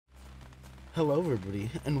Hello everybody,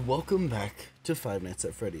 and welcome back to Five Nights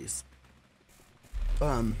at Freddy's.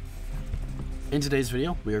 In today's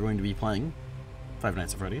video, we are going to be playing Five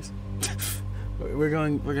Nights at Freddy's. we're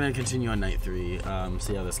gonna continue on night 3,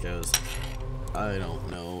 see how this goes. I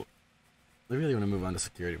don't know. I really want to move on to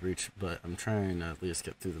Security Breach, but I'm trying to at least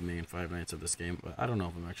get through the main 5 nights of this game, but I don't know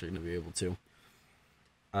if I'm actually going to be able to.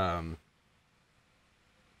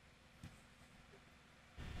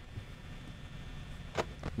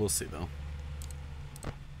 We'll see though.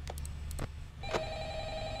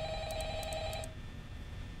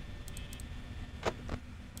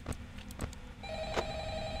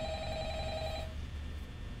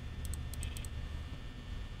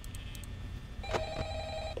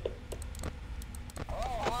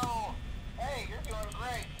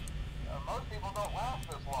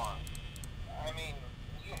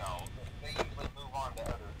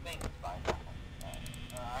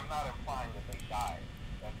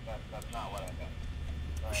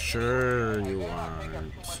 Sure you aren't.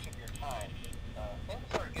 Things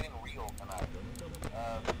are getting real tonight.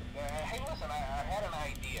 Hey, listen, I had an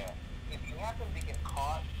idea. If you happen to get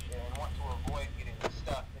caught and want to avoid getting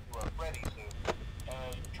stuffed into a Freddy suit,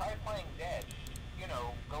 try playing dead. You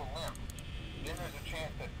know, go limp. Then there's a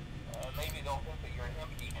chance that maybe they'll think that you're an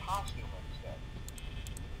empty costume instead.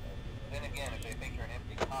 Then again, if they think you're an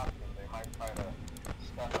empty costume, they might try to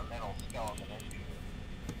stuff a mental skeleton into you.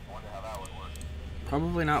 I wonder how that would work.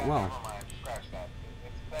 Probably not well. Never mind, scratch that.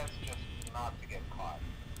 It's best just not to get caught.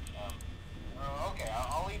 Okay,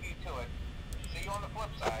 I'll leave you to it. See you on the flip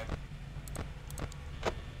side.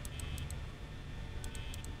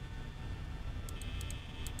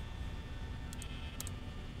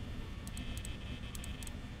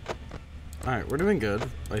 Alright, we're doing good,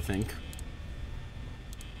 I think.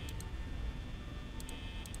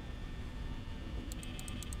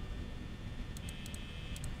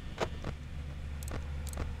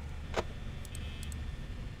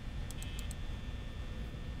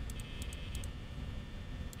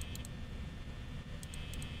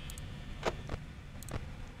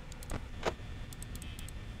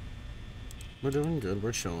 We're doing good,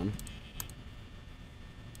 we're chilling.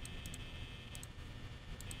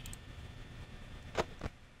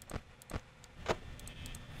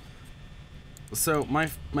 So, my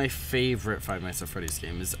favorite Five Nights at Freddy's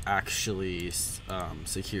game is actually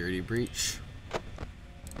Security Breach.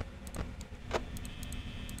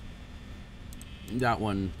 That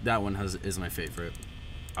one is my favorite.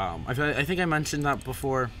 I think I mentioned that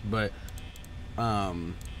before, but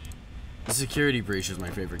Security Breach is my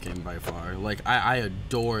favorite game by far. Like, I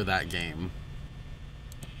adore that game.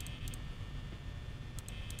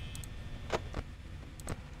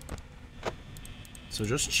 So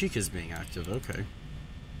just Chica's being active, okay.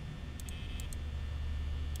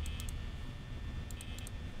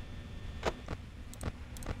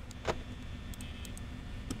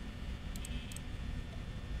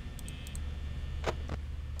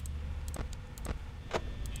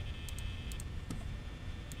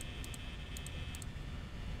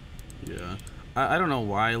 Yeah, I don't know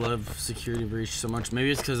why I love Security Breach so much. Maybe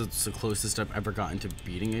it's because it's the closest I've ever gotten to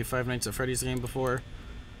beating a Five Nights at Freddy's game before.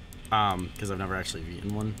 Because I've never actually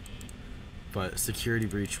beaten one. But Security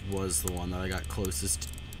Breach was the one that I got closest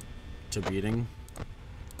to beating.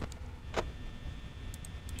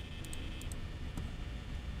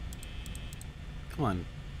 Come on.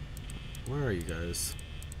 Where are you guys?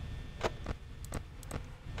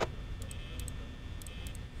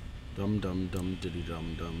 Dum dum dum diddy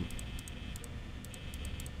dum dum.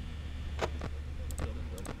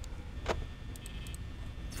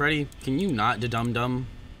 Freddy, can you not dum dum?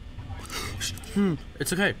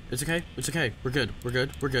 It's okay. It's okay. It's okay. We're good. We're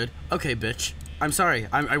good. We're good. Okay, bitch. I'm sorry.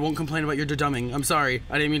 I won't complain about your dumbing. I'm sorry.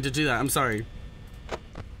 I didn't mean to do that. I'm sorry.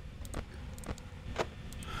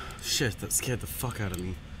 Shit, that scared the fuck out of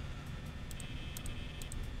me.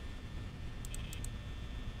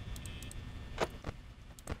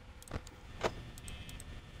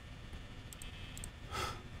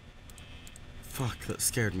 Fuck, that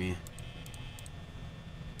scared me.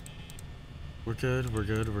 We're good, we're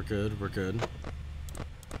good, we're good, we're good.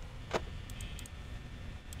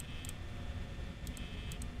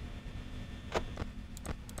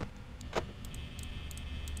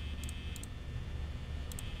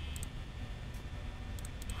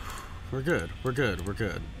 We're good, we're good, we're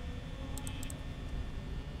good.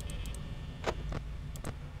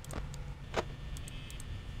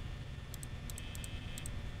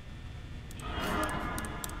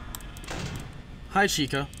 Hi,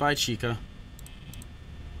 Chica. Bye, Chica.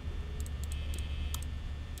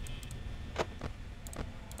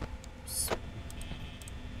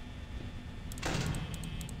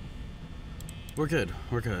 We're good.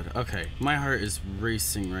 We're good. Okay. My heart is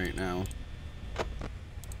racing right now.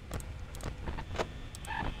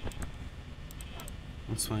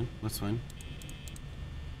 That's fine. That's fine.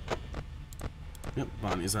 Yep,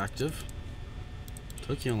 Bonnie's active.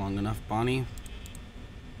 Took you long enough, Bonnie.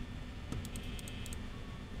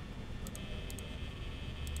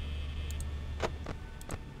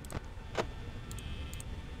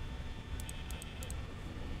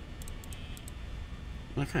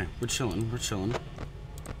 Okay, we're chilling. We're chilling.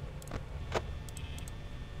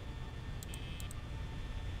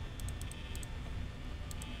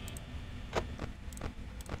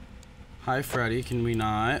 Hi, Freddy. Can we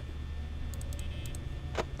not?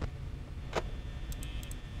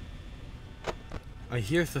 I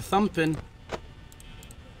hear the thumping.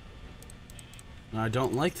 I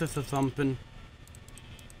don't like the thumping.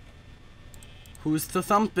 Who's the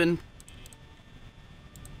thumping?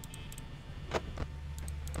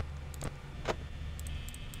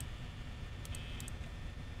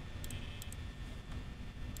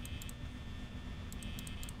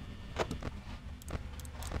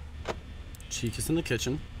 Chica's in the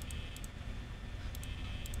kitchen.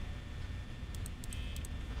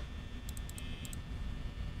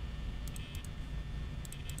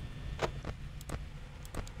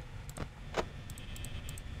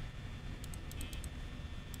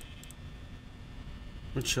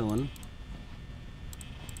 We're chilling.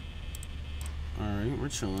 Alright, we're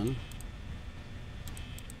chilling.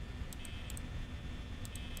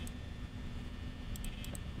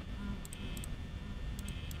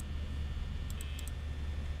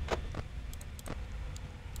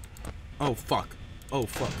 Oh, fuck. Oh,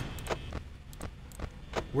 fuck.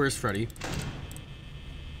 Where's Freddy?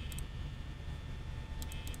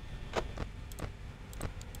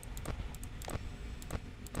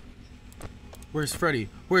 Where's Freddy?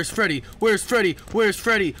 Where's Freddy? Where's Freddy? Where's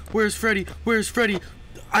Freddy? Where's Freddy? Where's Freddy?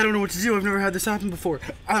 I don't know what to do. I've never had this happen before.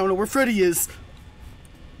 I don't know where Freddy is.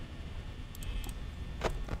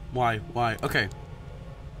 Why? Why? Okay.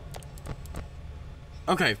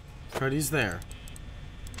 Okay. Freddy's there.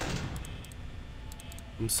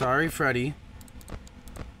 I'm sorry, Freddy.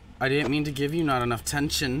 I didn't mean to give you not enough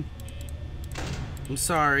tension. I'm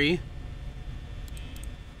sorry.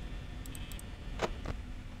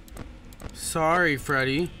 Sorry,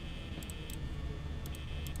 Freddy.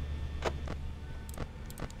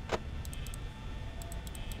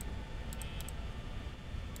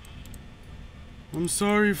 I'm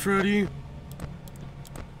sorry, Freddy.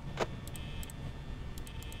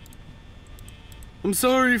 I'm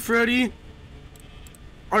sorry, Freddy.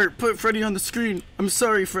 Art, put Freddy on the screen. I'm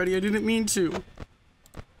sorry, Freddy. I didn't mean to.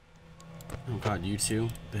 Oh god, you too?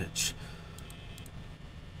 Bitch.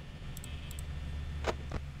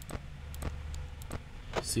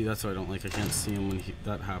 See, that's what I don't like. I can't see him when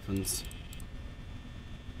that happens.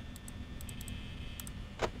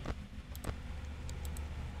 I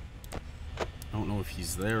don't know if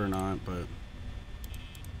he's there or not, but...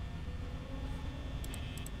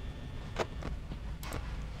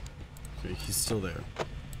 Okay, he's still there.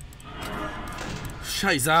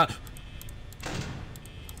 Scheiße!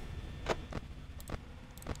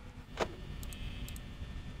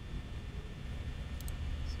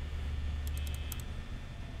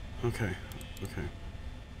 Okay, okay.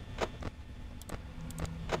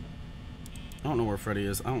 I don't know where Freddy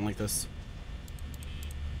is. I don't like this.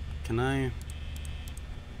 Can I...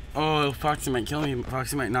 Oh, Foxy might kill me.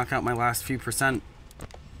 Foxy might knock out my last few percent.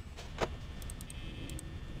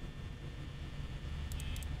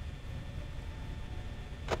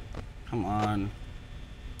 Come on.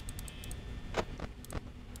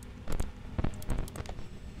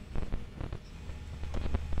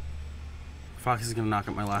 Foxy's gonna knock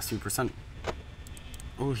out my last few percent.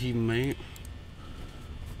 Oh, he may.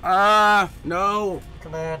 Ah, no!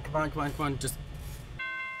 Come on, come on, come on, come on. Just.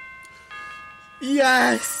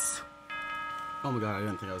 Yes! Oh my god, I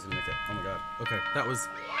didn't think I was gonna make it. Oh my god. Okay, that was.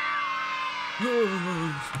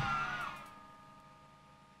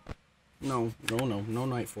 No, no, no, no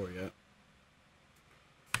night 4 yet.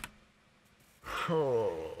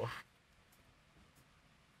 Oh.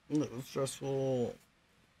 That was stressful.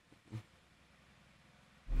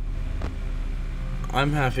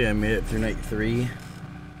 I'm happy I made it through night 3.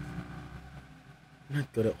 I'm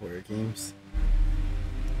not good at horror games.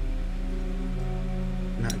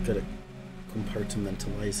 I'm not good at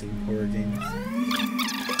compartmentalizing horror games.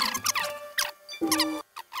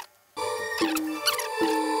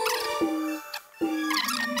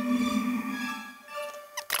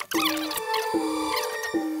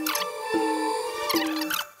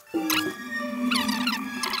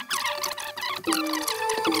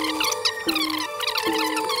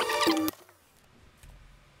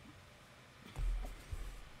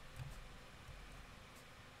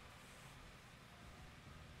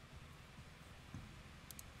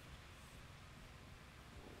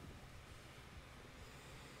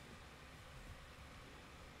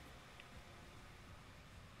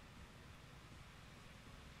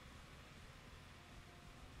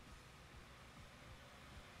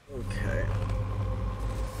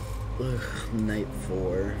 Night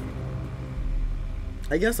 4.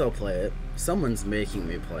 I guess I'll play it. Someone's making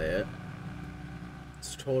me play it.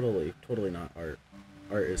 It's totally not art.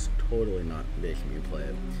 Art is totally not making me play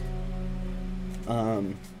it.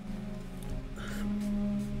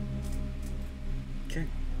 Okay,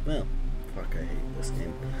 well, fuck, I hate this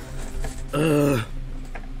game.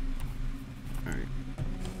 Alright.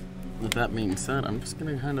 With that being said, I'm just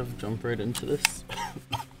gonna kind of jump right into this.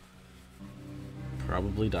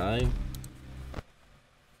 Probably die.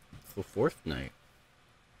 It's the 4th night.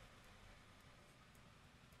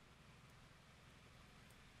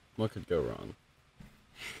 What could go wrong?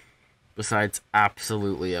 Besides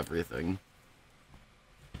absolutely everything.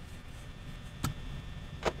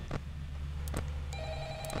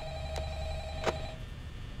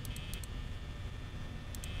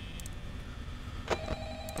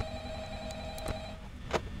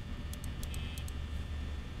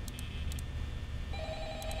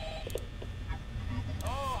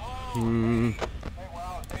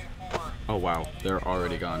 Oh wow, they're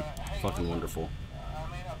already gone. Fucking wonderful. I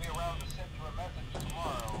may not be around to send you a message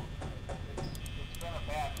tomorrow. It's been a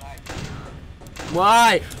bad night.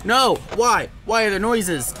 Why? No! Why? Why are there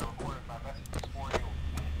noises? I recorded my messages for you.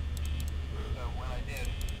 So when I did,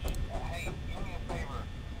 hey, do me a favor.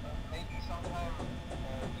 Maybe sometime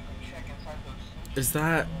you can check inside those suits Is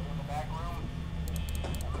that... in the back room.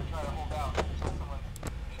 I'm gonna try to hold out until someone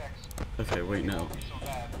checks. Okay, wait, no. It won't be so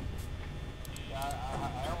bad. I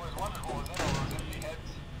always wondered what was in all those empty heads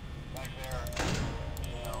back there.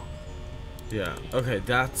 You know. Yeah, okay,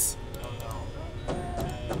 that's...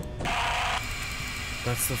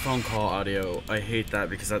 That's the phone call audio. I hate that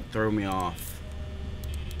because that threw me off.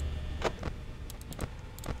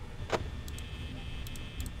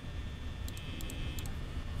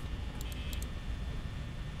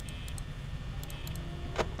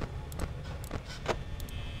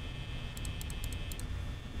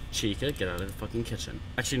 Chica, get out of the fucking kitchen.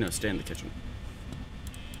 Actually, no, stay in the kitchen.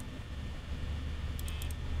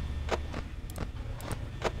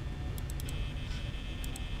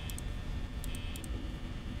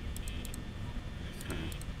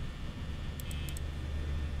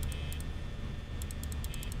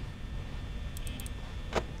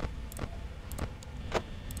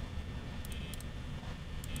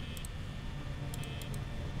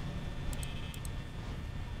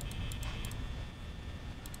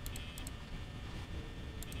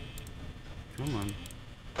 Come on.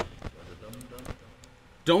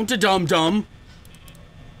 Don't da-dum-dum!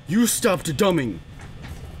 You stop da-dumming!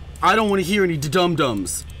 I don't want to hear any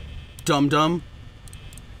da-dum-dums. Dum-dum.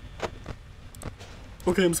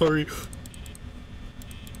 Okay, I'm sorry.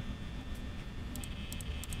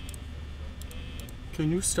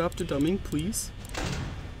 Can you stop da-dumming, please?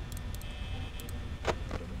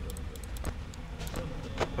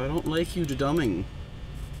 I don't like you da-dumming.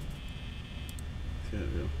 Okay,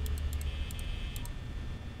 yeah.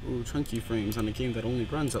 Ooh, chunky frames on a game that only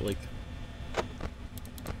runs at like...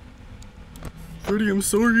 Freddy, I'm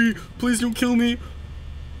sorry! Please don't kill me!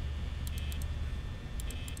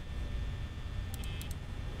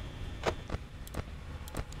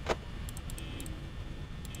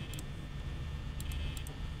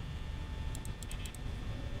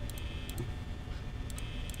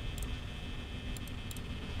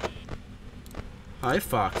 Hi,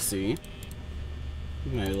 Foxy.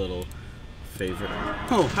 My little favorite.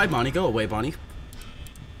 Oh, hi, Bonnie. Go away, Bonnie.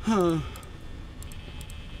 Huh.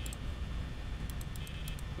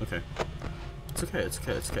 Okay. It's okay, it's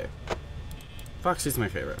okay, it's okay. Foxy's my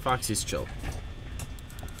favorite. Foxy's chill.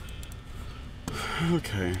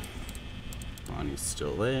 Okay. Bonnie's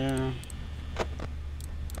still there.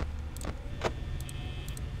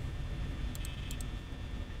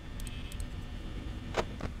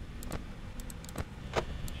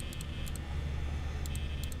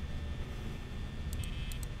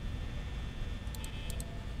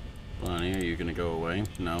 Bonnie, are you gonna go away?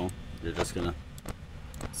 No, you're just gonna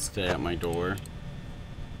stay at my door.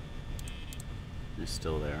 You're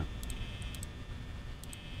still there.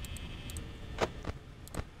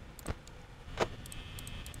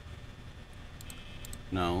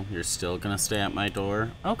 No, you're still gonna stay at my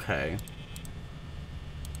door? Okay.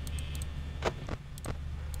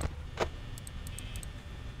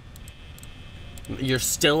 You're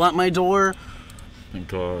still at my door? Thank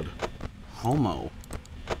God. Homo.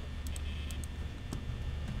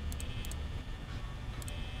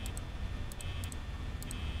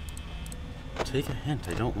 Take a hint,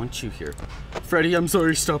 I don't want you here. Freddy, I'm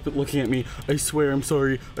sorry, stop it looking at me. I swear I'm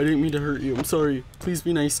sorry. I didn't mean to hurt you, I'm sorry. Please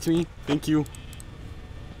be nice to me. Thank you.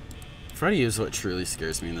 Freddy is what truly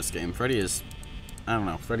scares me in this game. Freddy is... I don't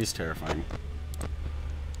know, Freddy's terrifying.